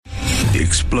The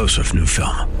explosive new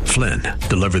film, Flynn,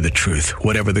 deliver the truth,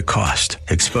 whatever the cost,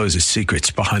 exposes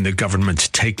secrets behind the government's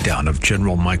takedown of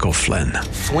General Michael Flynn.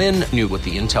 Flynn knew what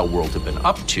the intel world had been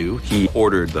up to. He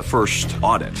ordered the first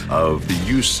audit of the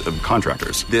use of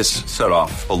contractors. This set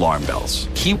off alarm bells.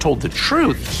 He told the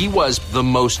truth. He was the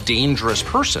most dangerous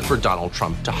person for Donald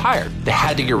Trump to hire. They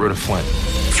had to get rid of Flynn.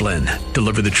 Flynn,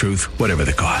 deliver the truth, whatever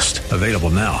the cost. Available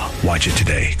now. Watch it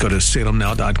today. Go to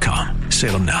salemnow.com.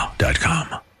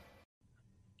 salemnow.com.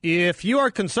 If you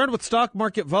are concerned with stock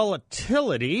market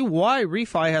volatility, why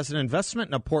Refi has an investment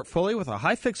in a portfolio with a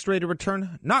high fixed rate of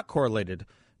return not correlated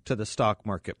to the stock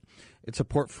market. It's a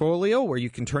portfolio where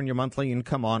you can turn your monthly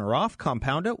income on or off,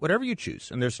 compound it, whatever you choose.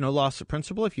 And there's no loss of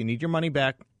principal if you need your money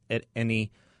back at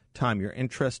any time. Your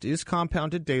interest is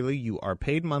compounded daily. You are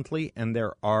paid monthly, and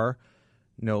there are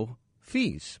no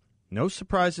fees. No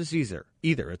surprises either.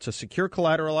 It's a secure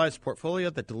collateralized portfolio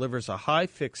that delivers a high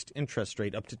fixed interest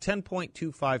rate up to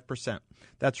 10.25%.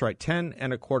 That's right,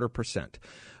 10.25%.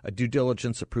 A due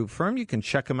diligence approved firm. You can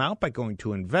check them out by going to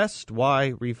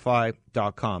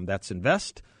investyrefi.com. That's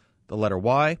invest, the letter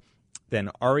Y, then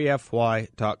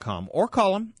refy.com. Or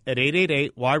call them at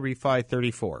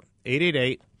 888-YREFI34.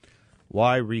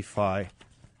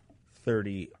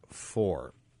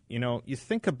 888-YREFI34. You know, you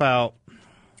think about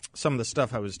some of the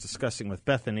stuff I was discussing with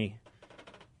Bethany,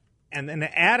 and then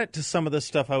to add it to some of the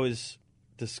stuff I was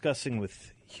discussing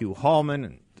with Hugh Hallman,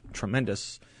 and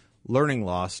tremendous learning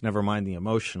loss, never mind the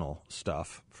emotional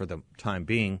stuff for the time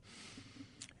being.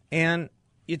 And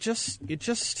you just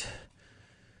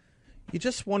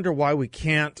wonder why we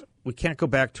can't go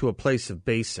back to a place of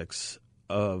basics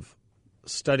of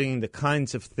studying the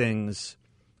kinds of things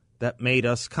that made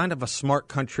us kind of a smart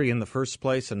country in the first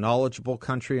place, a knowledgeable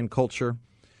country and culture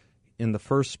in the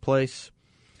first place.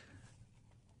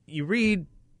 You read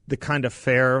the kind of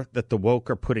fare that the woke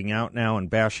are putting out now and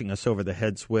bashing us over the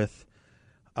heads with.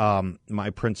 My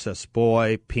Princess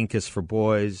Boy, Pink is for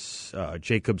Boys,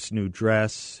 Jacob's New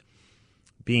Dress,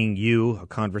 Being You, a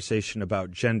conversation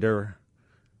about gender,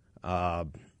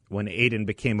 When Aiden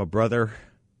Became a Brother,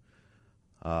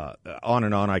 on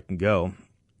and on I can go.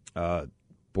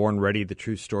 Born Ready, the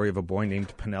true story of a boy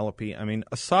named Penelope. I mean,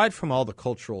 aside from all the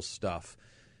cultural stuff,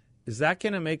 is that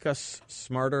going to make us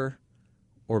smarter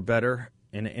or better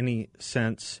in any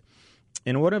sense?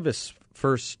 In one of his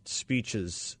first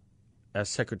speeches as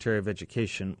Secretary of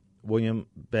Education, William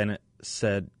Bennett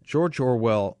said, George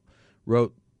Orwell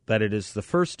wrote that it is the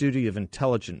first duty of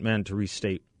intelligent men to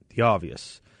restate the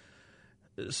obvious.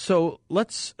 So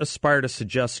let's aspire to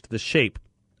suggest the shape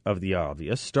of the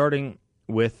obvious, starting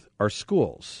with our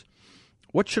schools.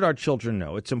 What should our children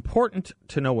know? It's important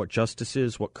to know what justice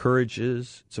is, what courage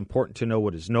is. It's important to know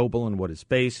what is noble and what is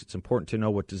base. It's important to know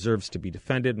what deserves to be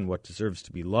defended and what deserves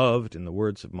to be loved. In the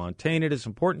words of Montaigne, it is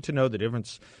important to know the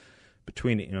difference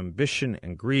between ambition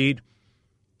and greed,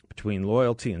 between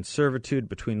loyalty and servitude,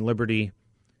 between liberty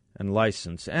and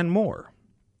license, and more.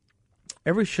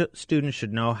 Every student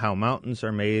should know how mountains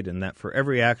are made and that for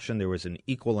every action there was an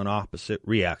equal and opposite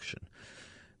reaction.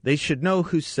 They should know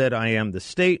who said, I am the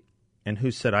state, and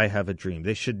who said, I have a dream.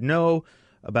 They should know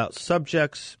about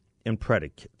subjects and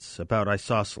predicates, about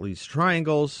isosceles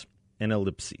triangles and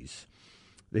ellipses.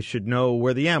 They should know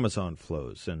where the Amazon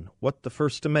flows and what the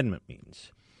First Amendment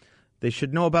means. They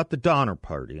should know about the Donner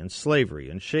Party and slavery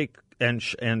and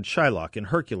Shylock and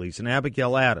Hercules and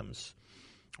Abigail Adams,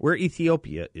 where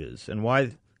Ethiopia is and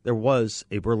why there was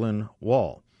a Berlin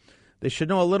Wall. They should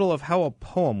know a little of how a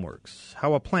poem works,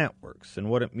 how a plant works, and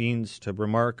what it means to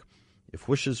remark, if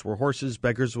wishes were horses,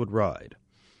 beggars would ride.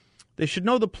 They should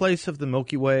know the place of the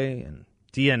Milky Way and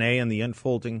DNA and the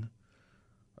unfolding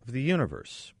of the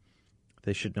universe.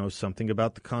 They should know something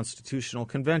about the Constitutional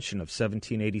Convention of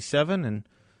 1787 and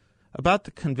about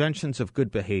the conventions of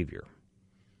good behavior.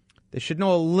 They should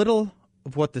know a little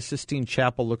of what the Sistine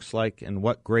Chapel looks like and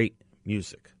what great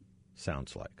music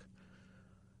sounds like.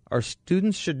 Our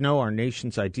students should know our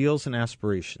nation's ideals and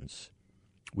aspirations.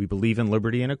 We believe in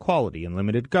liberty and equality and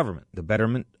limited government, the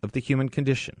betterment of the human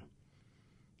condition.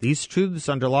 These truths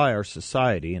underlie our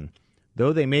society, and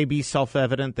though they may be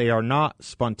self-evident, they are not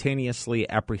spontaneously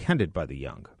apprehended by the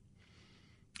young.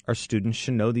 Our students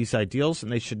should know these ideals,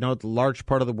 and they should know that a large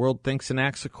part of the world thinks and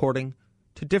acts according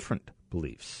to different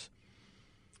beliefs.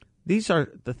 These are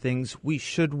the things we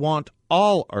should want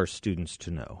all our students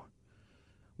to know.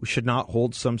 We should not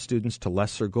hold some students to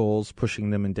lesser goals,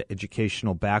 pushing them into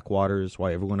educational backwaters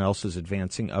while everyone else is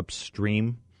advancing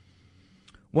upstream.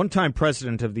 One-time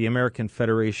president of the American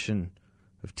Federation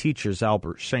of Teachers,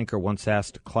 Albert Shanker, once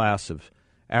asked a class of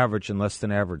average and less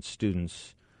than average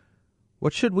students,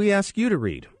 what should we ask you to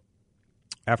read?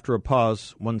 After a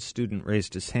pause, one student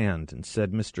raised his hand and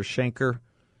said, "Mr. Shanker,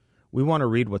 we want to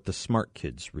read what the smart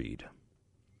kids read."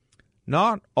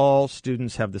 Not all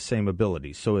students have the same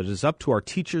ability, so it is up to our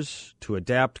teachers to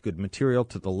adapt good material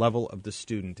to the level of the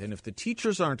student. And if the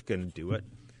teachers aren't going to do it,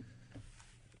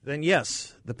 then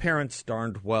yes, the parents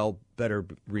darned well better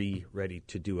be ready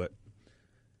to do it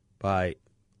by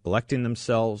electing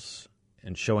themselves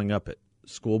and showing up at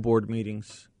school board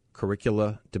meetings,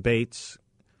 curricula debates,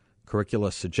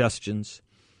 curricula suggestions.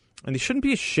 And they shouldn't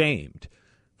be ashamed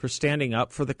for standing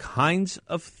up for the kinds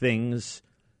of things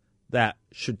that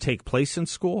should take place in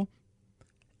school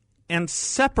and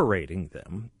separating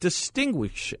them,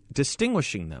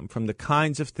 distinguishing them from the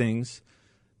kinds of things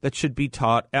that should be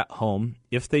taught at home,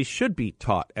 if they should be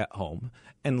taught at home,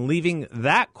 and leaving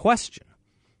that question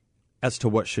as to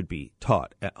what should be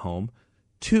taught at home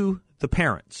to the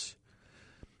parents.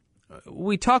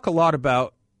 We talk a lot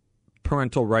about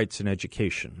parental rights in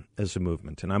education as a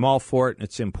movement, and I'm all for it, and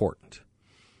it's important.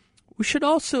 We should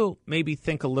also maybe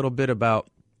think a little bit about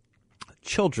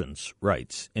children's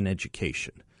rights in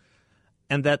education,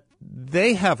 and that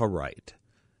they have a right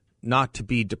not to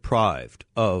be deprived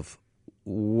of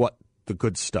what the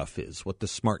good stuff is, what the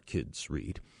smart kids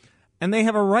read. And they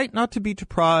have a right not to be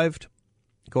deprived,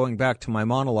 going back to my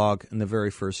monologue in the very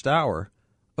first hour,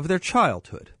 of their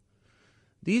childhood.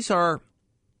 These are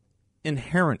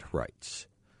inherent rights.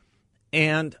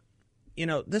 And,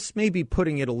 this may be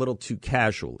putting it a little too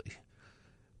casually,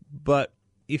 but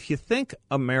if you think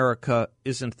America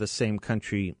isn't the same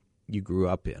country you grew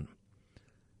up in,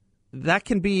 that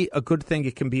can be a good thing,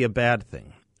 it can be a bad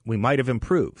thing. We might have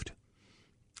improved.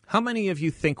 How many of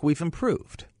you think we've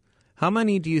improved? How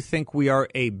many do you think we are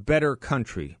a better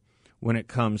country when it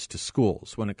comes to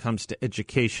schools, when it comes to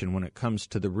education, when it comes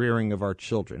to the rearing of our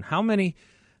children? How many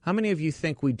of you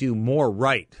think we do more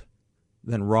right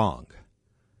than wrong?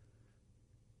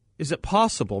 Is it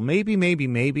possible, maybe,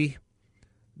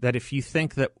 that if you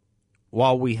think that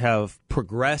while we have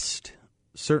progressed,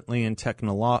 certainly in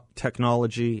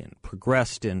technology, and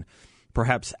progressed in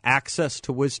perhaps access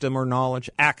to wisdom or knowledge,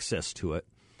 access to it,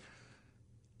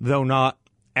 though not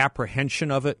apprehension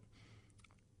of it,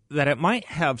 that it might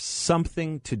have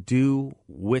something to do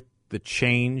with the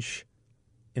change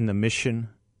in the mission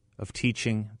of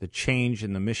teaching, the change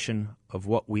in the mission of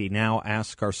what we now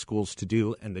ask our schools to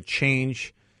do, and the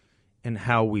change in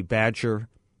how we badger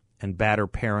and batter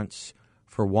parents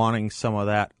for wanting some of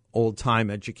that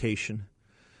old-time education.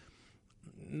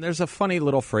 There's a funny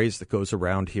little phrase that goes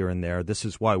around here and there. This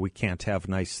is why we can't have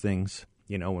nice things.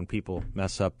 When people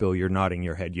mess up, Bill, you're nodding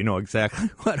your head. You know exactly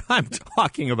what I'm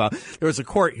talking about. There was a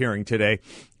court hearing today,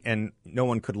 and no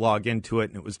one could log into it,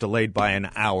 and it was delayed by an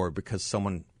hour because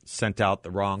someone sent out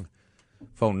the wrong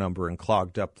phone number and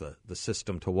clogged up the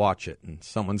system to watch it. And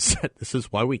someone said, this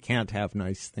is why we can't have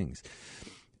nice things.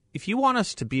 If you want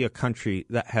us to be a country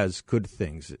that has good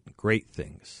things, great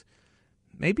things,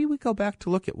 maybe we go back to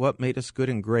look at what made us good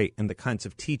and great and the kinds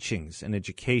of teachings and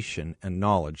education and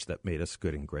knowledge that made us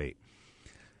good and great.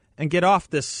 And get off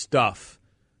this stuff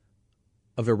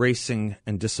of erasing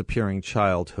and disappearing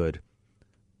childhood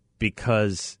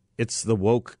because it's the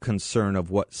woke concern of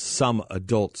what some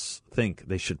adults think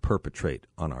they should perpetrate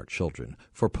on our children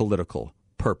for political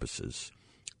purposes.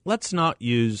 Let's not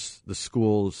use the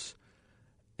schools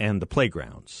and the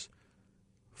playgrounds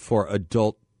for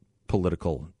adult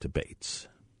political debates.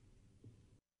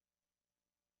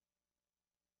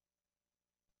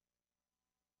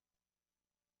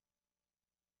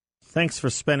 Thanks for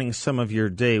spending some of your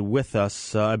day with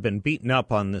us. I've been beaten up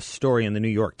on this story in the New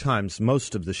York Times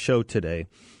most of the show today,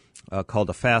 called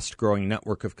 "A Fast-Growing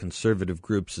Network of Conservative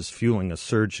Groups is Fueling a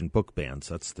Surge in Book Bans."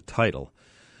 That's the title.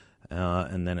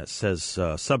 And then it says,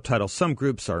 subtitle, "Some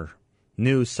groups are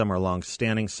new, some are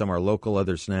long-standing, some are local,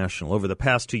 others national. Over the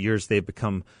past 2 years, they've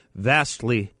become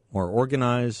vastly more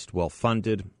organized,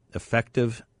 well-funded,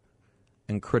 effective,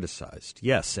 and criticized."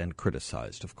 Yes, and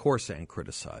criticized. Of course, and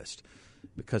criticized.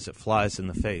 Because it flies in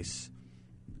the face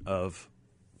of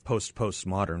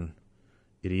postmodern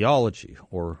ideology,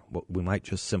 or what we might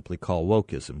just simply call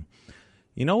wokeism.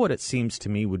 You know what it seems to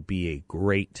me would be a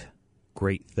great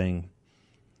thing,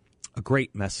 a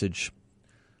great message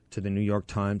to the New York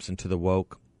Times and to the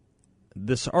woke?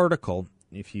 This article,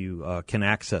 if you can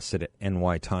access it at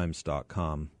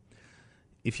nytimes.com,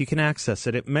 if you can access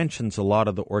it, it mentions a lot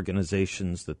of the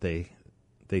organizations that they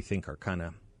think are kind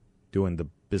of doing the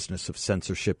business of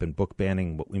censorship and book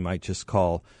banning, what we might just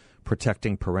call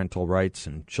protecting parental rights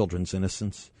and children's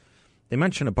innocence. They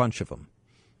mention a bunch of them.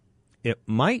 It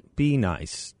might be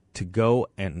nice to go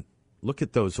and look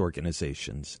at those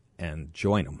organizations and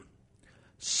join them.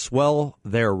 Swell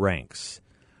their ranks.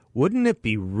 Wouldn't it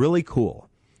be really cool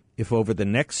if over the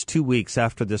next 2 weeks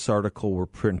after this article were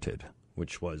printed,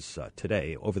 which was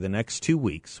today, over the next 2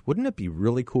 weeks, wouldn't it be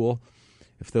really cool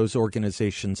if those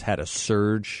organizations had a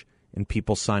surge in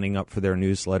people signing up for their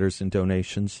newsletters and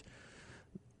donations?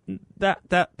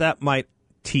 That might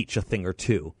teach a thing or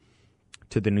two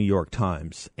to the New York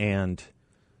Times and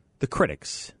the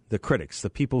critics, the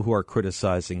people who are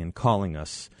criticizing and calling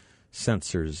us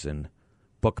censors and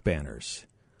book banners.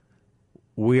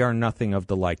 We are nothing of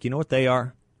the like. You know what they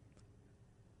are?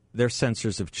 They're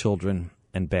censors of children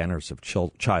and banners of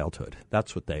childhood.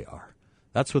 That's what they are.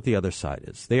 That's what the other side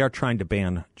is. They are trying to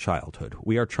ban childhood.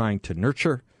 We are trying to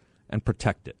nurture and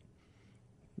protect it.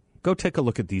 Go take a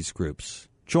look at these groups.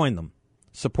 Join them.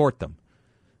 Support them.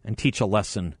 And teach a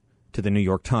lesson to the New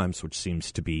York Times, which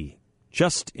seems to be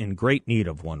just in great need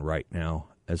of one right now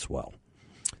as well.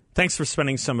 Thanks for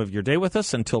spending some of your day with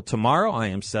us. Until tomorrow, I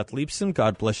am Seth Leibson.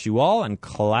 God bless you all, and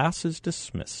class is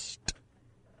dismissed.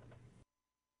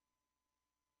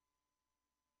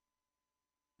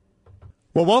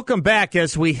 Well, welcome back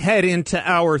as we head into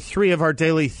hour 3 of our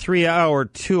daily 3-hour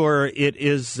tour. It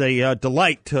is a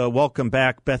delight to welcome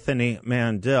back Bethany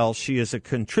Mandel. She is a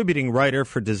contributing writer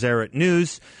for Deseret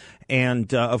News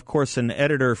and, of course, an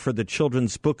editor for the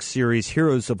children's book series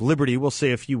Heroes of Liberty. We'll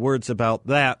say a few words about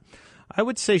that. I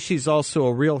would say she's also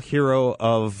a real hero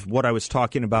of what I was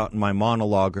talking about in my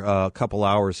monologue a couple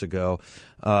hours ago,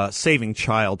 saving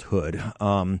childhood.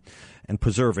 And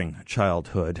preserving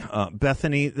childhood.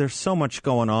 Bethany, there's so much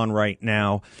going on right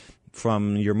now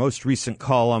from your most recent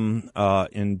column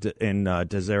in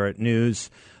Deseret News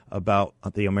about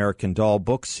the American Doll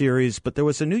book series, but there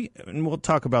was a new, and we'll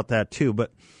talk about that too,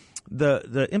 but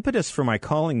the impetus for my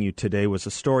calling you today was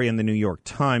a story in the New York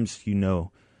Times you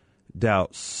no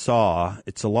doubt saw.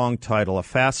 It's a long title, A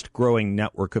Fast-Growing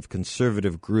Network of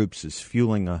Conservative Groups is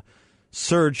Fueling a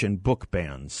Surge in Book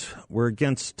Bans. We're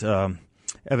against...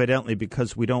 evidently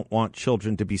because we don't want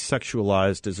children to be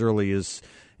sexualized as early as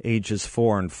ages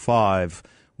 4 and 5.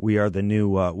 We are the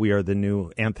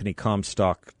new Anthony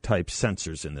Comstock type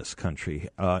censors in this country.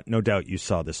 No doubt you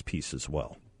saw this piece as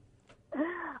well.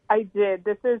 I did.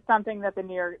 This is something that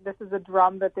this is a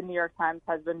drum that the New York Times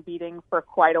has been beating for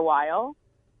quite a while.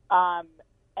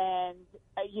 And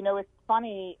it's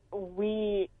funny.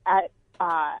 We at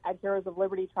Heroes of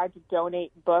Liberty tried to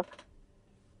donate books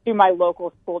to my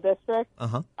local school district a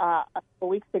couple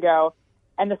weeks ago,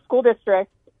 and the school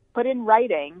district put in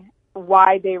writing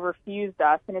why they refused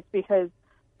us, and it's because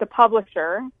the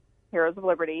publisher, Heroes of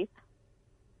Liberty,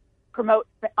 promotes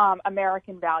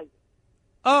American values.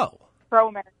 Oh.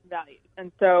 Pro-American values.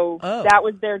 And so that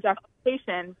was their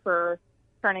justification for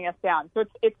turning us down. So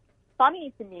it's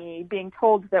funny to me being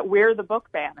told that we're the book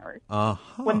banners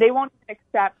when they won't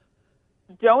accept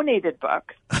donated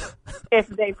books if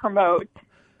they promote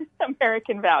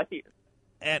American values.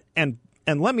 And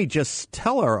let me just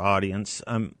tell our audience,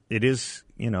 it is,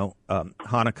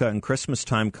 Hanukkah and Christmas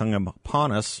time coming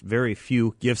upon us. Very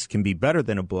few gifts can be better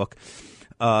than a book.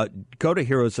 Go to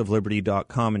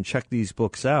heroesofliberty.com and check these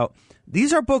books out.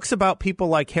 These are books about people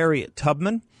like Harriet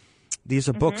Tubman. These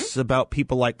are books about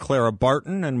people like Clara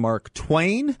Barton and Mark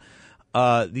Twain.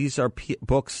 These are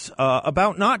books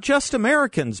about not just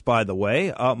Americans, by the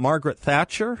way. Margaret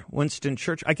Thatcher, Winston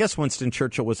Churchill. I guess Winston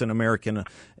Churchill was an American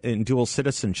in dual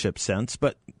citizenship sense,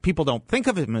 but people don't think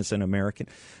of him as an American.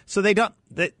 So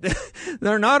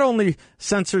they're not only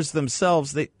censors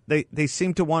themselves. They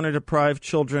seem to want to deprive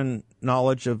children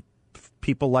knowledge of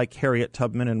people like Harriet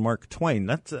Tubman and Mark Twain.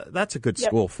 That's a good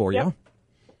school for you.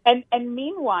 And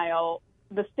meanwhile,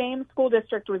 the same school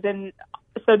district was in.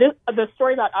 So the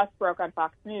story about us broke on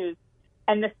Fox News,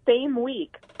 and the same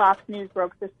week Fox News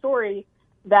broke the story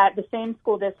that the same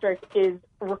school district is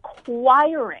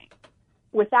requiring,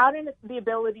 without the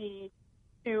ability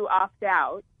to opt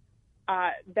out,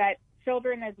 that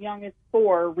children as young as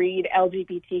 4 read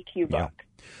LGBTQ books.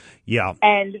 Yeah.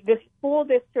 And the school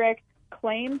district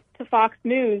claimed to Fox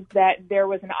News that there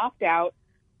was an opt-out,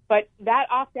 but that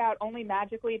opt-out only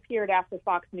magically appeared after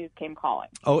Fox News came calling.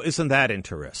 Oh, isn't that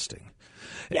interesting?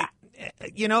 Yeah.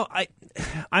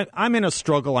 I'm in a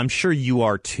struggle. I'm sure you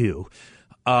are too.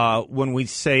 When we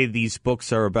say these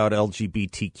books are about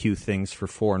LGBTQ things for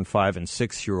 4 and 5 and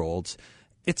 6-year-olds,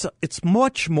 it's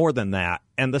much more than that.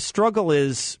 And the struggle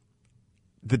is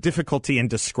the difficulty in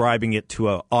describing it to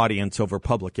an audience over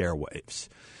public airwaves.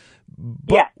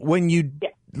 But when you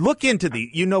look into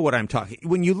you know what I'm talking.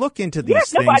 When you look into these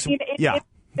things,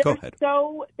 go ahead.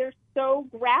 They're so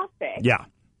graphic. Yeah.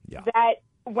 That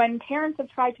when parents have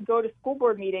tried to go to school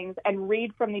board meetings and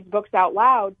read from these books out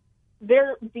loud,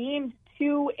 they're deemed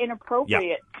too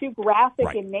inappropriate, too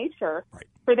graphic in nature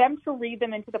for for them to read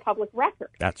them into the public record.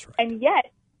 That's right. And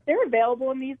yet they're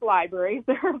available in these libraries.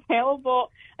 They're available.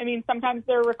 I mean, sometimes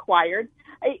they're required.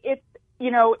 It's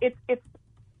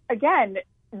again,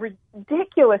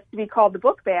 ridiculous to be called the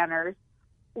book banners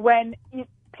when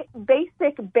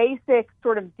basic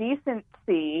sort of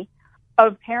decency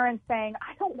of parents saying,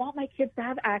 I don't want my kids to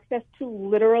have access to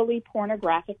literally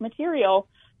pornographic material.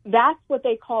 That's what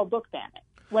they call book banning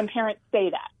when parents say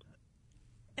that.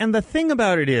 And the thing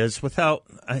about it is,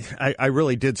 I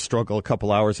really did struggle a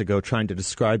couple hours ago trying to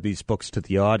describe these books to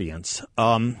the audience.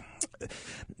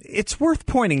 It's worth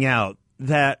pointing out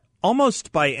that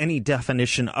almost by any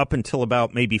definition up until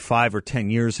about maybe 5 or 10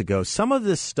 years ago, some of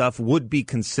this stuff would be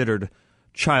considered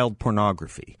child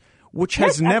pornography, which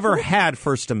has never had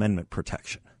First Amendment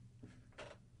protection.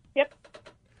 Yep.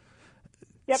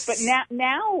 But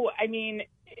now, I mean,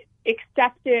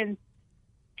 acceptance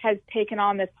has taken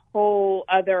on this whole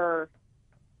other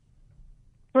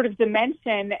sort of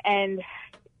dimension, and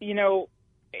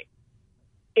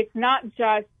it's not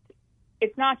just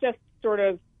sort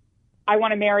of I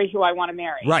want to marry who I want to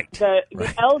marry. Right. The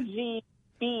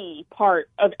LGB part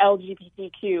of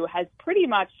LGBTQ has pretty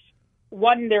much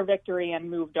won their victory and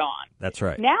moved on. That's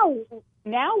right. Now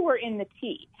we're in the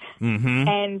T,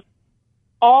 and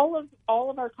all of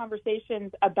our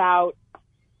conversations about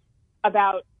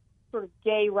sort of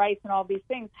gay rights and all these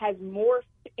things has morphed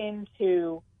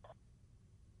into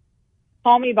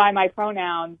call me by my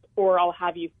pronouns or I'll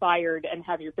have you fired and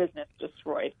have your business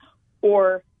destroyed,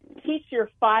 or teach your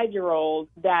 5-year-old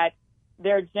that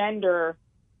their gender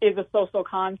is a social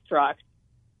construct,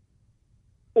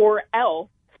 or else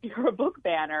you're a book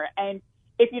banner. And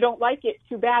if you don't like it,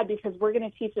 too bad, because we're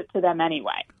going to teach it to them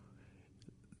anyway.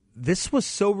 This was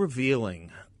so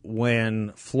revealing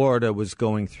when Florida was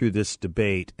going through this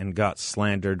debate and got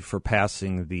slandered for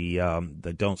passing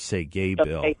the Don't Say Gay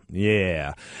bill.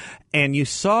 Yeah. And you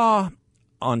saw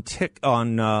on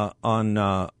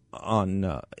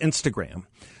Instagram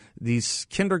these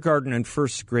kindergarten and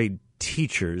first grade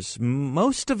teachers,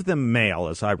 most of them male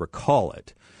as I recall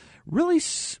it, really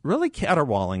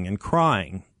caterwauling and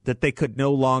crying that they could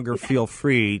no longer feel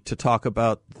free to talk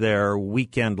about their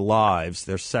weekend lives,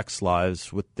 their sex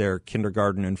lives with their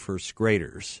kindergarten and first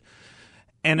graders.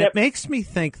 And It makes me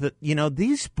think that,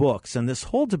 these books and this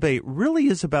whole debate really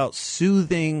is about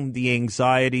soothing the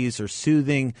anxieties or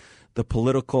soothing the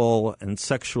political and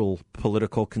sexual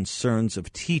political concerns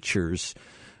of teachers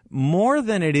more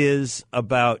than it is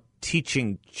about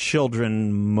teaching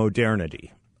children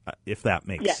modernity, if that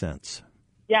makes sense.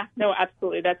 Yeah, no,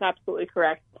 absolutely. That's absolutely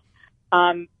correct.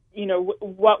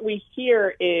 What we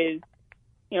hear is,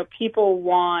 people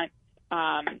want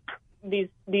these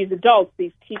adults,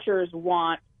 these teachers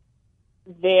want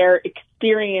their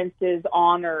experiences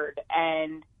honored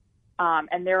and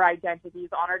their identities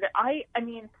honored. I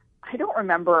mean, I don't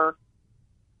remember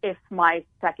if my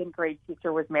second grade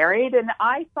teacher was married, and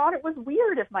I thought it was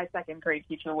weird if my second grade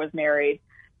teacher was married.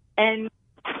 And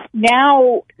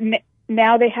now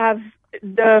they have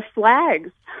the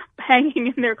flags hanging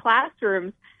in their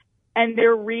classrooms, and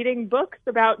they're reading books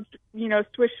about,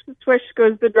 swish, swish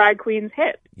goes the drag queen's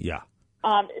hip. Yeah.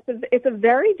 It's a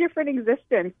very different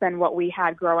existence than what we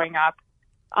had growing up.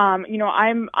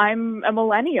 I'm a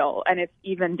millennial, and it's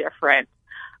even different.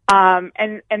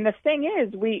 And the thing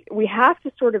is, we have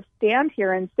to sort of stand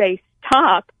here and say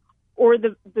stop, or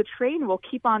the train will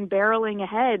keep on barreling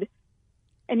ahead.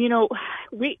 And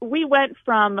we went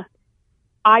from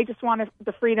I just want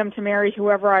the freedom to marry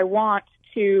whoever I want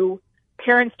to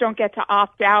parents don't get to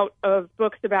opt out of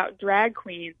books about drag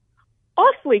queens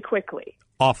awfully quickly.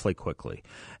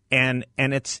 And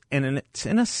it's in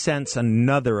a sense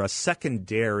a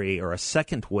secondary or a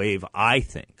second wave, I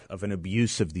think, of an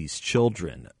abuse of these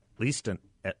children,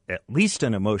 at least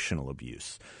an emotional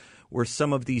abuse, where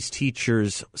some of these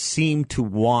teachers seem to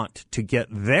want to get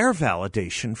their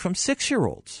validation from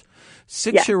 6-year-olds.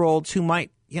 6-year-olds who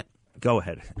might go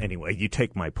ahead. Anyway, you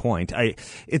take my point.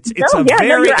 It's a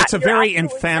very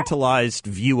infantilized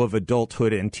view of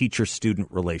adulthood and teacher-student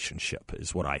relationship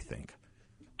is what I think.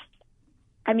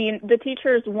 I mean, the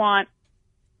teachers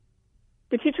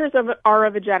are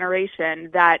of a generation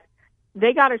that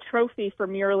they got a trophy for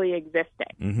merely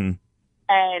existing. Mm-hmm.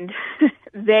 And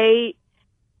they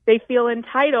feel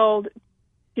entitled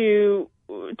to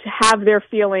have their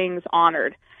feelings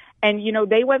honored. And,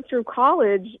 they went through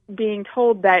college being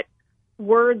told that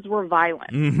words were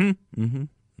violent. Mm-hmm. Mm-hmm.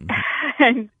 Mm-hmm.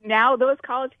 And now those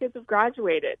college kids have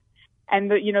graduated. And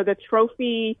the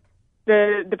trophy,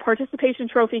 the participation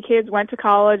trophy kids went to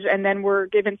college and then were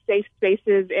given safe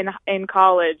spaces in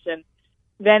college. And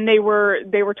then they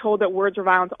were told that words were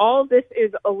violence. All of this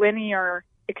is a linear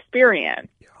experience.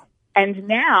 Yeah. And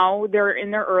now they're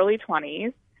in their early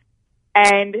 20s,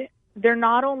 and they're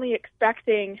not only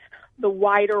expecting the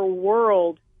wider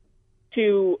world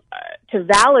to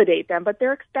validate them, but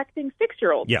they're expecting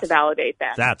 6-year-olds to validate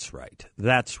them. That's right.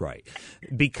 That's right.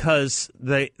 Because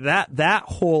that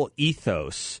whole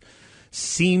ethos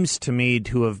seems to me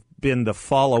to have been the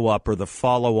follow-up or the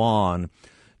follow-on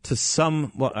to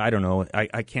some, well, I don't know,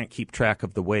 I can't keep track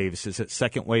of the waves. Is it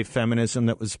second wave feminism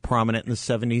that was prominent in the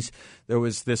 70s? There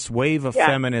was this wave of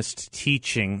feminist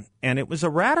teaching, and it was a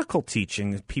radical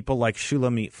teaching. People like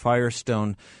Shulamit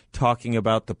Firestone talking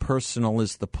about the personal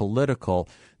is the political,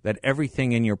 that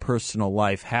everything in your personal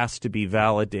life has to be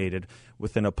validated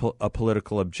within a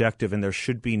political objective, and there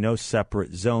should be no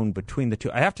separate zone between the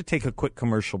two. I have to take a quick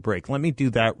commercial break. Let me do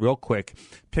that real quick,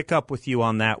 pick up with you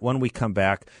on that when we come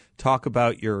back, talk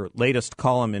about your latest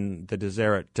column in the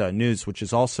Deseret News, which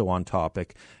is also on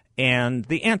topic, and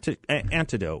the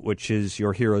Antidote, which is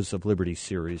your Heroes of Liberty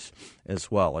series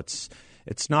as well. It's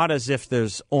not as if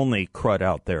there's only crud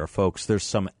out there, folks. There's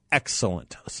some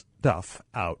excellent stuff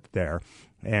out there.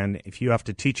 And if you have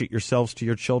to teach it yourselves to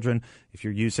your children, if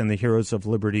you're using the Heroes of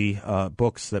Liberty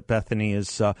books that Bethany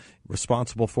is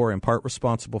responsible for, in part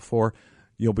responsible for,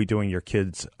 you'll be doing your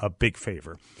kids a big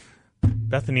favor.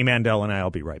 Bethany Mandel and I will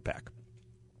be right back.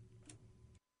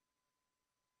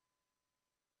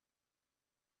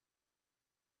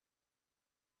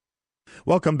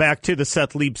 Welcome back to the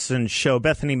Seth Leibsohn Show.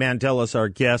 Bethany Mandel is our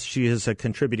guest. She is a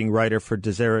contributing writer for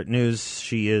Deseret News.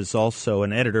 She is also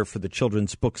an editor for the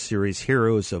children's book series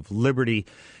Heroes of Liberty,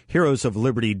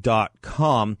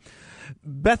 heroesofliberty.com.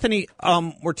 Bethany,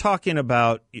 we're talking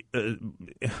about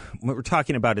instantiating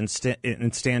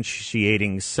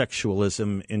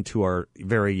sexualism into our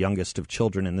very youngest of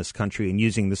children in this country and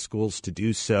using the schools to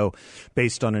do so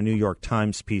based on a New York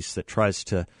Times piece that tries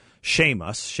to shame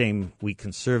we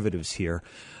conservatives here.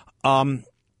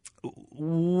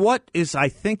 What is, I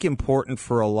think, important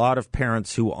for a lot of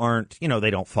parents who aren't, they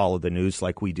don't follow the news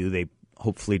like we do. They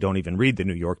hopefully don't even read the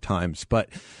New York Times. But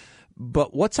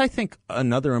what's, I think,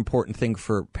 another important thing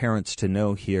for parents to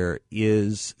know here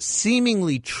is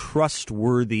seemingly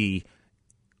trustworthy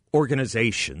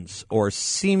organizations or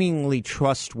seemingly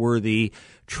trustworthy,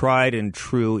 tried and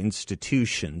true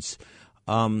institutions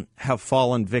have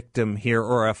fallen victim here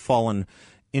or have fallen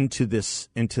into this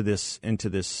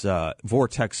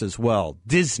vortex as well.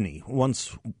 Disney,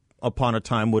 once upon a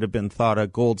time, would have been thought a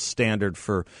gold standard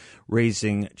for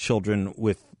raising children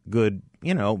with good,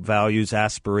 values,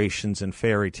 aspirations, and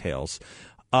fairy tales.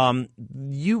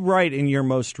 You write in your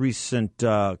most recent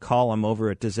column over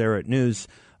at Deseret News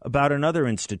about another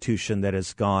institution that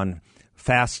has gone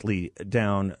fastly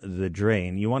down the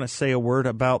drain. You want to say a word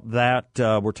about that?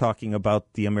 We're talking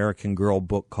about the American Girl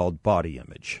book called Body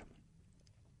Image.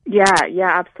 Yeah,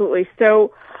 absolutely.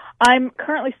 So I'm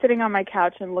currently sitting on my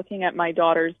couch and looking at my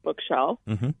daughter's bookshelf,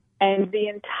 and the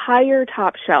entire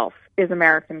top shelf is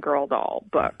American Girl doll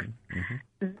books.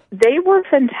 They were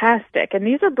fantastic, and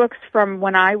these are books from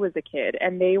when I was a kid,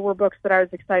 and they were books that I was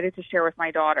excited to share with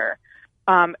my daughter.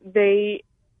 They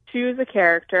choose a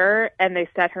character, and they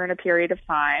set her in a period of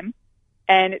time,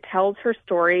 and it tells her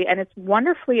story, and it's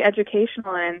wonderfully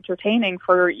educational and entertaining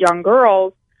for young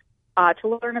girls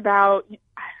to learn about.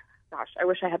 Gosh, I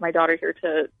wish I had my daughter here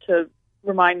to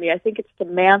remind me. I think it's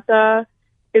Samantha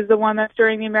is the one that's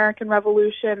during the American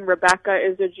Revolution. Rebecca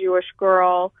is a Jewish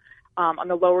girl on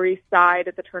the Lower East Side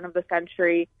at the turn of the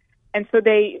century. And so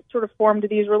they sort of formed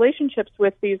these relationships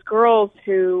with these girls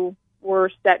who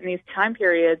were set in these time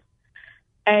periods.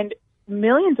 And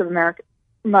millions of American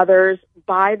mothers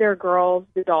buy their girls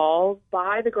the dolls,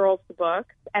 buy the girls the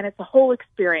books, and it's a whole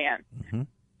experience.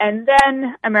 And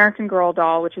then American Girl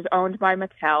doll, which is owned by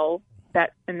Mattel,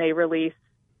 and they release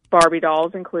Barbie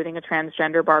dolls, including a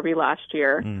transgender Barbie last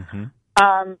year.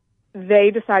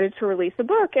 They decided to release a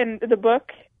book, and the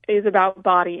book is about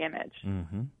body image.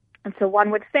 And so one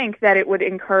would think that it would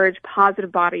encourage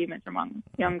positive body image among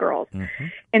young girls.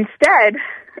 Instead,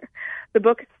 the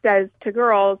book says to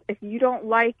girls, if you don't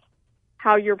like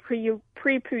how your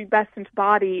prepubescent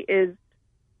body is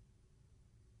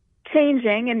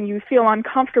changing and you feel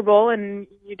uncomfortable and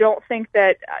you don't think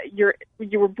that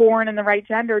you were born in the right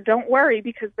gender, don't worry,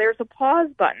 because there's a pause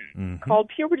button called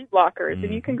puberty blockers,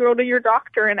 and you can go to your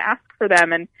doctor and ask for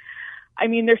them. And I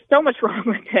mean, there's so much wrong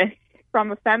with it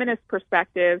from a feminist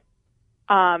perspective.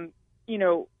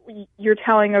 You're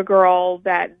telling a girl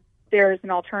that there's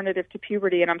an alternative to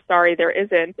puberty, and I'm sorry, there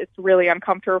isn't. It's really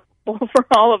uncomfortable for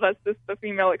all of us. This is the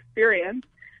female experience.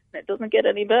 It doesn't get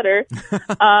any better.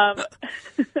 I'm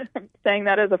saying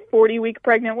that as a 40-week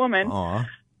pregnant woman. Aww.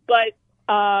 But,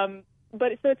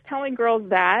 but so it's telling girls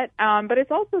that, but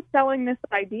it's also selling this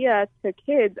idea to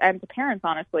kids and to parents,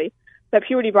 honestly, that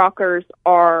puberty blockers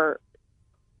are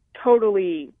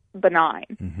totally benign.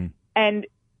 Mm-hmm. And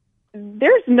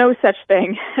there's no such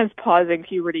thing as pausing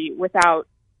puberty without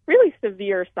really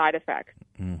severe side effects.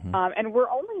 Mm-hmm. And we're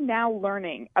only now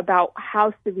learning about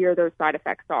how severe those side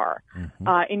effects are.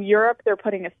 Mm-hmm. In Europe, they're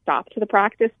putting a stop to the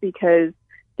practice because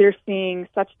they're seeing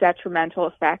such detrimental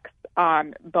effects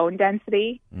on bone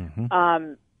density.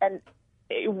 Mm-hmm.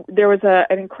 There was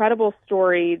an incredible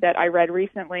story that I read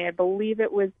recently. I believe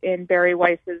it was in Barry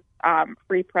Weiss's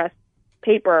Free Press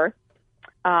paper.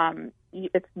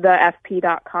 It's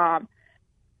thefp.com.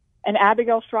 And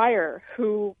Abigail Schreier,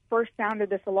 who first sounded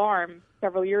this alarm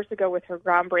several years ago with her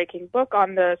groundbreaking book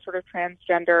on the sort of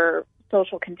transgender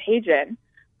social contagion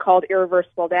called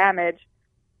Irreversible Damage,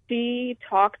 she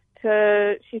talked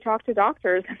to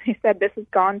doctors, and they said this has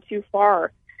gone too far.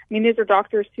 I mean, these are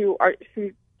doctors who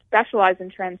specialize in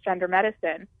transgender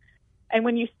medicine. And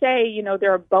when you say, you know,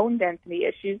 there are bone density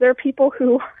issues, there are people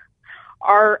who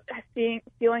are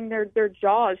feeling their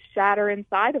jaws shatter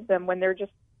inside of them when they're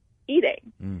just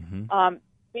eating. Mm-hmm.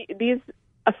 These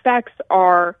effects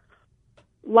are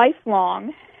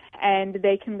lifelong, and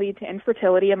they can lead to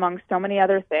infertility, among so many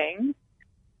other things.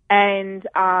 And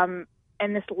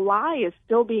this lie is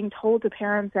still being told to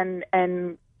parents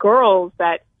and girls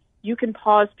that you can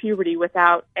pause puberty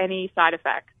without any side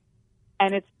effects.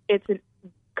 And it's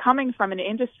coming from an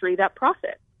industry that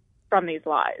profits from these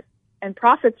lies and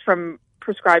profits from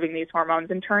prescribing these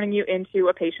hormones and turning you into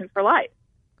a patient for life.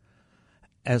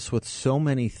 As with so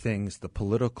many things, the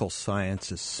political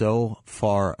science is so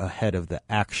far ahead of the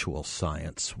actual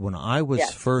science. When I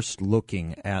was first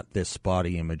looking at this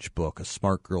body image book, A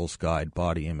Smart Girl's Guide,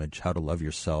 Body Image, How to Love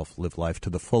Yourself, Live Life to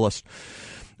the Fullest,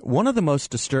 one of the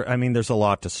most there's a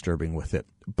lot disturbing with it,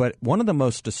 but one of the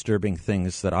most disturbing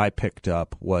things that I picked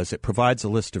up was it provides a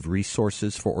list of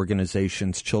resources for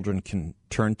organizations children can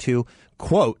turn to.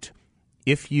 Quote,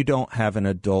 if you don't have an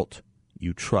adult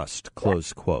you trust,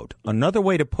 close quote. Another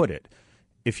way to put it,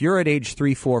 if you're at age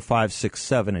 3, 4, 5, 6,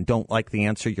 7 and don't like the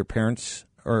answer your parents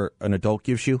or an adult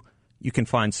gives you, you can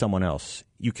find someone else.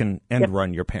 You can end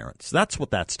run your parents. That's what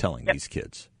that's telling these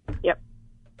kids. Yep.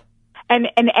 And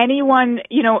anyone,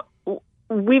 you know,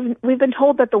 we've been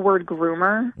told that the word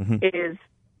groomer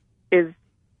is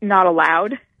not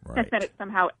allowed, and that it's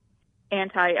somehow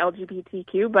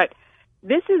anti-LGBTQ, but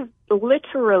this is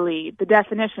literally the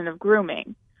definition of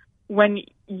grooming. When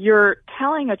you're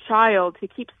telling a child to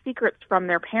keep secrets from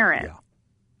their parents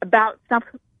about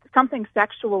something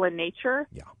sexual in nature,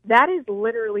 that is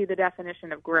literally the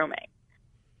definition of grooming.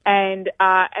 And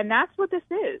that's what this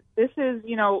is. This is,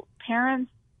 you know,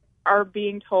 parents are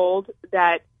being told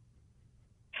that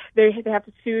they have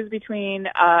to choose between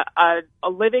a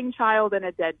living child and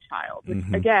a dead child. Which,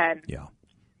 again,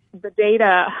 the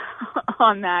data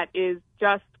on that is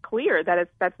just clear that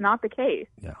that's not the case.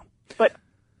 Yeah. But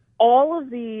all of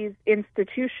these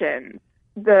institutions,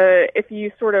 if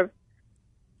you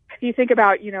think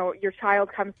about, you know, your child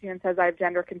comes to you and says, I have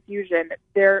gender confusion,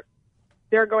 they're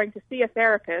going to see a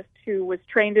therapist who was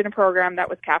trained in a program that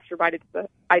was captured by the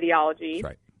ideology. That's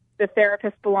right. The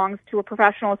therapist belongs to a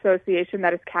professional association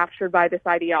that is captured by this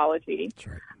ideology. That's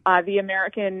right. The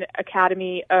American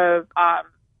Academy of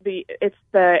it's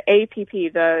the APP,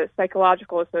 the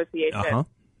Psychological Association.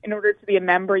 In order to be a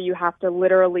member, you have to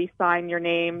literally sign your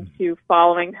name to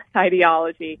following this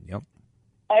ideology. Yep.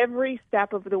 Every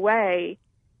step of the way,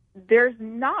 there's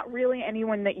not really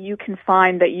anyone that you can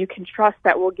find that you can trust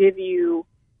that will give you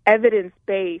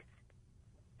evidence-based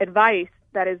advice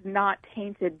that is not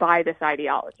tainted by this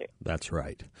ideology. That's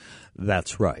right.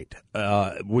 That's right.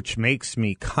 Which makes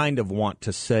me kind of want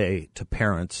to say to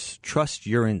parents, trust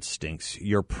your instincts.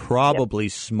 You're probably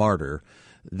smarter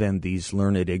than these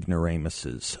learned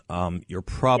ignoramuses. You're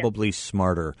probably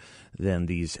smarter than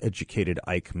these educated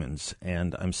Eichmanns.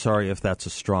 And I'm sorry if that's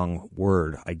a strong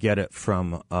word. I get it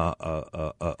from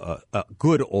a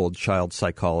good old child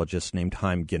psychologist named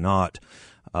Haim Ginott,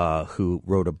 who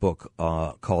wrote a book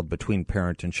called Between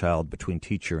Parent and Child, Between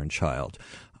Teacher and Child.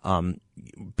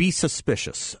 Be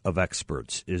suspicious of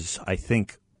experts is, I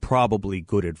think, probably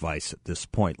good advice at this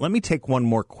point. Let me take one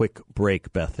more quick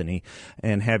break, Bethany,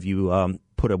 and have you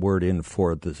put a word in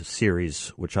for the series,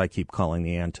 which I keep calling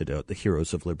The Antidote, The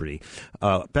Heroes of Liberty.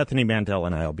 Bethany Mandel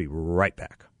and I will be right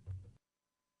back.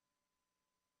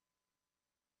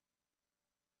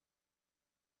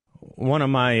 One of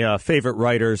my favorite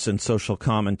writers and social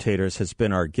commentators has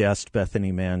been our guest,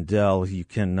 Bethany Mandel. You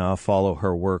can follow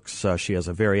her works. She has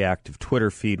a very active Twitter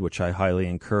feed, which I highly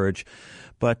encourage.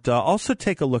 But also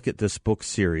take a look at this book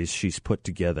series she's put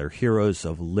together, Heroes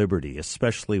of Liberty,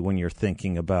 especially when you're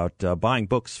thinking about buying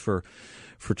books for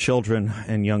children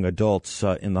and young adults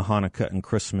in the Hanukkah and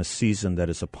Christmas season that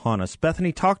is upon us.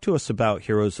 Bethany, talk to us about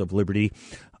Heroes of Liberty.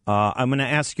 I'm going to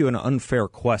ask you an unfair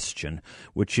question,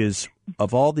 which is,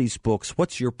 of all these books,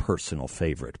 what's your personal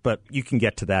favorite? But you can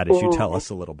get to that as you tell us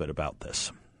a little bit about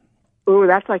this. Ooh,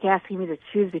 that's like asking me to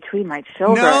choose between my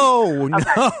children. No,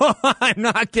 I'm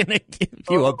not going to give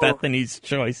you a Bethany's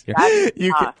choice here.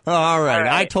 All right,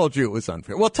 I told you it was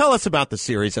unfair. Well, tell us about the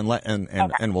series, and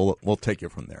we'll take it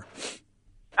from there.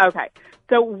 Okay,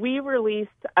 so we released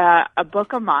a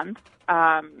book a month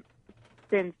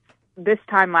since this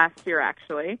time last year,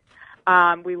 actually.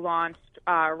 We launched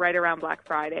right around Black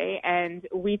Friday, and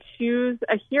we choose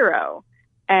a hero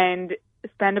and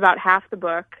spend about half the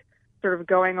book sort of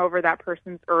going over that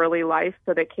person's early life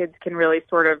so that kids can really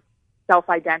sort of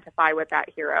self-identify with that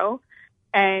hero.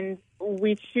 And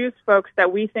we choose folks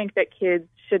that we think that kids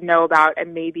should know about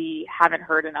and maybe haven't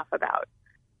heard enough about.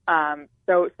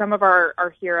 So some of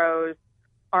our heroes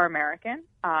are American.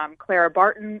 Clara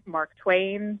Barton, Mark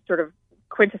Twain, sort of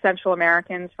quintessential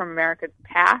Americans from America's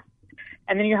past.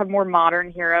 And then you have more modern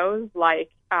heroes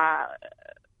like Rush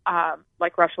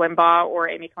Limbaugh or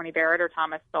Amy Coney Barrett or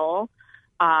Thomas Sowell.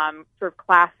 Sort of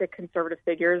classic conservative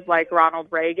figures like Ronald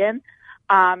Reagan.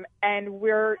 And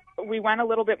we went a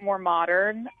little bit more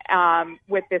modern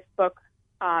with this book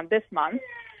this month.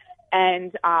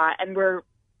 And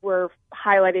we're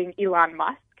highlighting Elon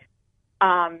Musk.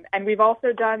 And we've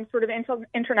also done sort of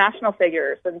international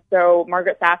figures. And so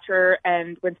Margaret Thatcher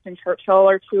and Winston Churchill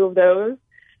are two of those.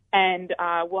 And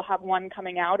we'll have one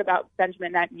coming out about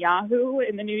Benjamin Netanyahu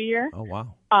in the new year. Oh,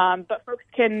 wow. But folks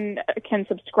can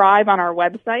subscribe on our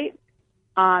website.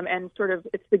 And sort of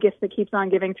it's the gift that keeps on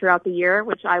giving throughout the year,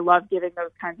 which I love giving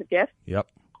those kinds of gifts. Yep.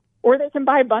 Or they can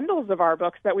buy bundles of our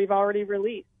books that we've already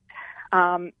released.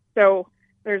 So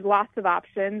there's lots of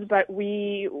options, but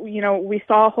we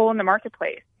saw a hole in the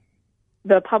marketplace.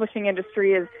 The publishing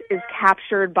industry is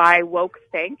captured by woke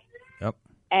think. Yep.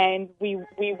 And we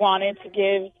wanted to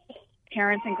give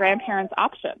parents and grandparents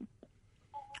options.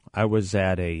 I was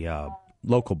at a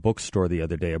local bookstore the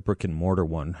other day, a brick-and-mortar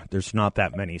one. There's not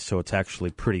that many, so it's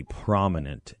actually pretty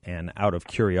prominent. And out of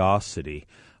curiosity,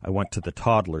 I went to the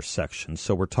toddler section.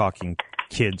 So we're talking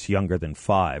kids younger than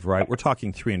 5, right? We're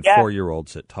talking 3- and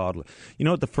 4-year-olds at toddler. You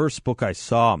know, the first book I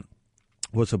saw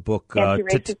was a book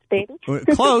Anti-Racist Baby?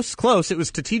 Close. It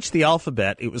was to teach the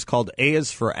alphabet. It was called A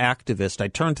is for Activist. I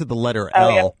turned to the letter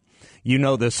L. Yeah. You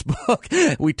know this book.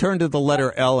 We turn to the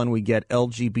letter L and we get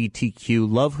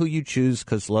LGBTQ. Love who you choose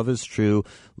because love is true.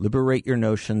 Liberate your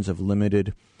notions of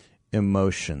limited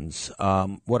emotions.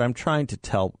 What I'm trying to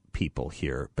tell people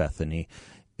here, Bethany,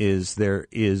 is there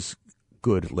is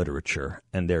good literature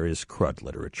and there is crud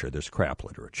literature. There's crap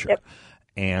literature. Yep.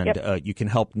 And you can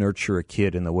help nurture a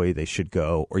kid in the way they should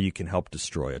go, or you can help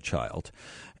destroy a child.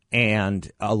 And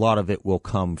a lot of it will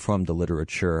come from the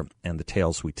literature and the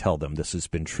tales we tell them. This has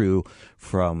been true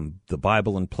from the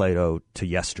Bible and Plato to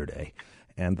yesterday.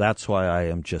 And that's why I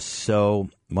am just so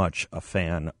much a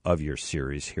fan of your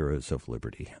series, Heroes of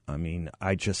Liberty. I mean,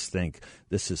 I just think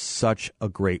this is such a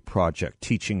great project,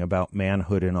 teaching about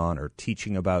manhood and honor,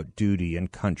 teaching about duty and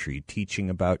country, teaching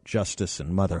about justice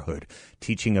and motherhood,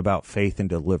 teaching about faith and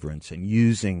deliverance, and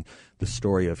using the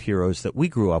story of heroes that we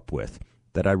grew up with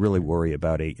that I really worry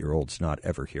about 8-year-olds not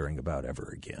ever hearing about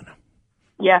ever again.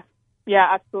 Yeah,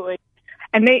 absolutely.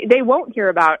 And they won't hear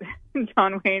about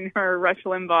John Wayne or Rush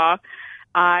Limbaugh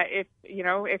if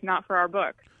not for our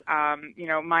books.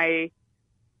 My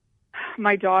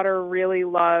daughter really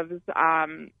loves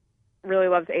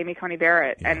Amy Coney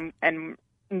Barrett and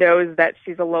knows that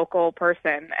she's a local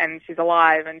person and she's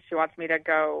alive and she wants me to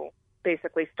go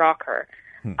basically stalk her.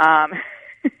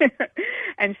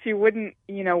 And she wouldn't,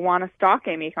 want to stalk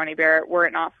Amy Coney Barrett were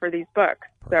it not for these books.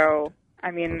 Perfect. So,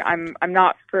 I mean, I'm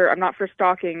not for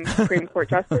stalking Supreme Court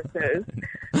justices,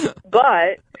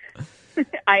 but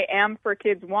I am for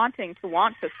kids wanting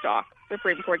to stalk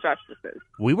Supreme Court justices.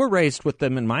 We were raised with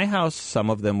them in my house. Some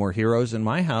of them were heroes in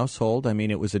my household. I mean,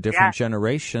 it was a different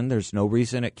generation. There's no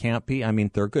reason it can't be. I mean,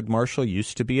 Thurgood Marshall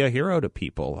used to be a hero to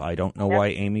people. I don't know why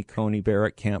Amy Coney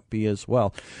Barrett can't be as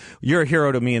well. You're a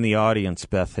hero to me in the audience,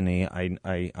 Bethany. I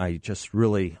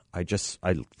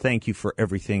thank you for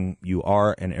everything you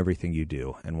are and everything you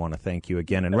do, and want to thank you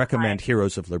again and recommend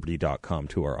heroesofliberty.com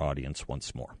to our audience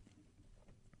once more.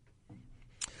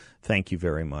 Thank you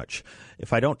very much.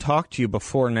 If I don't talk to you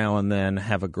before now and then,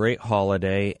 have a great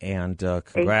holiday, and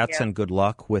congrats and good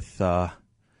luck with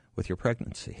your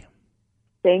pregnancy.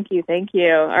 Thank you.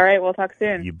 All right, we'll talk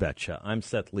soon. You betcha. I'm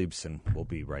Seth Leibson. We'll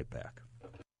be right back.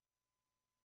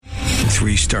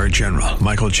 3-star General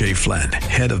Michael J. Flynn,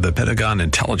 head of the Pentagon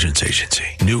Intelligence Agency,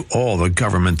 knew all the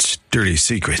government's dirty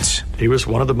secrets. He was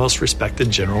one of the most respected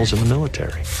generals in the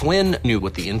military. Flynn knew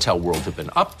what the intel world had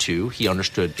been up to. He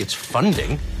understood its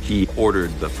funding. He ordered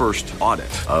the first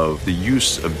audit of the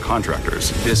use of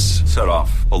contractors. This set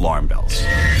off alarm bells.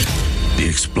 The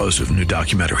explosive new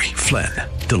documentary, Flynn,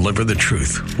 Deliver the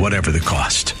Truth, Whatever the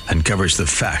Cost, uncovers the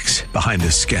facts behind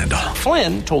this scandal.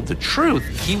 Flynn told the truth.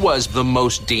 He was the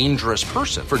most dangerous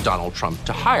person for Donald Trump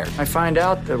to hire. I find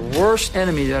out the worst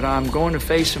enemy that I'm going to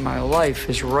face in my life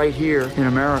is right here in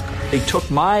America. They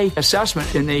took my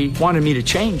assessment and they wanted me to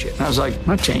change it. And I was like, I'm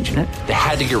not changing it. They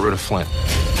had to get rid of Flynn.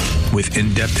 With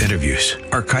in-depth interviews,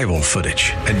 archival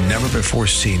footage, and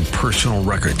never-before-seen personal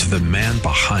records of the man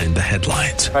behind the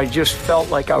headlines. I just felt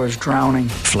like I was drowning.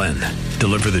 Flynn,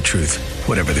 Deliver the Truth,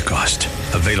 Whatever the Cost.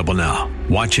 Available now.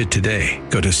 Watch it today.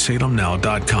 Go to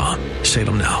salemnow.com.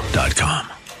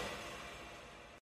 salemnow.com.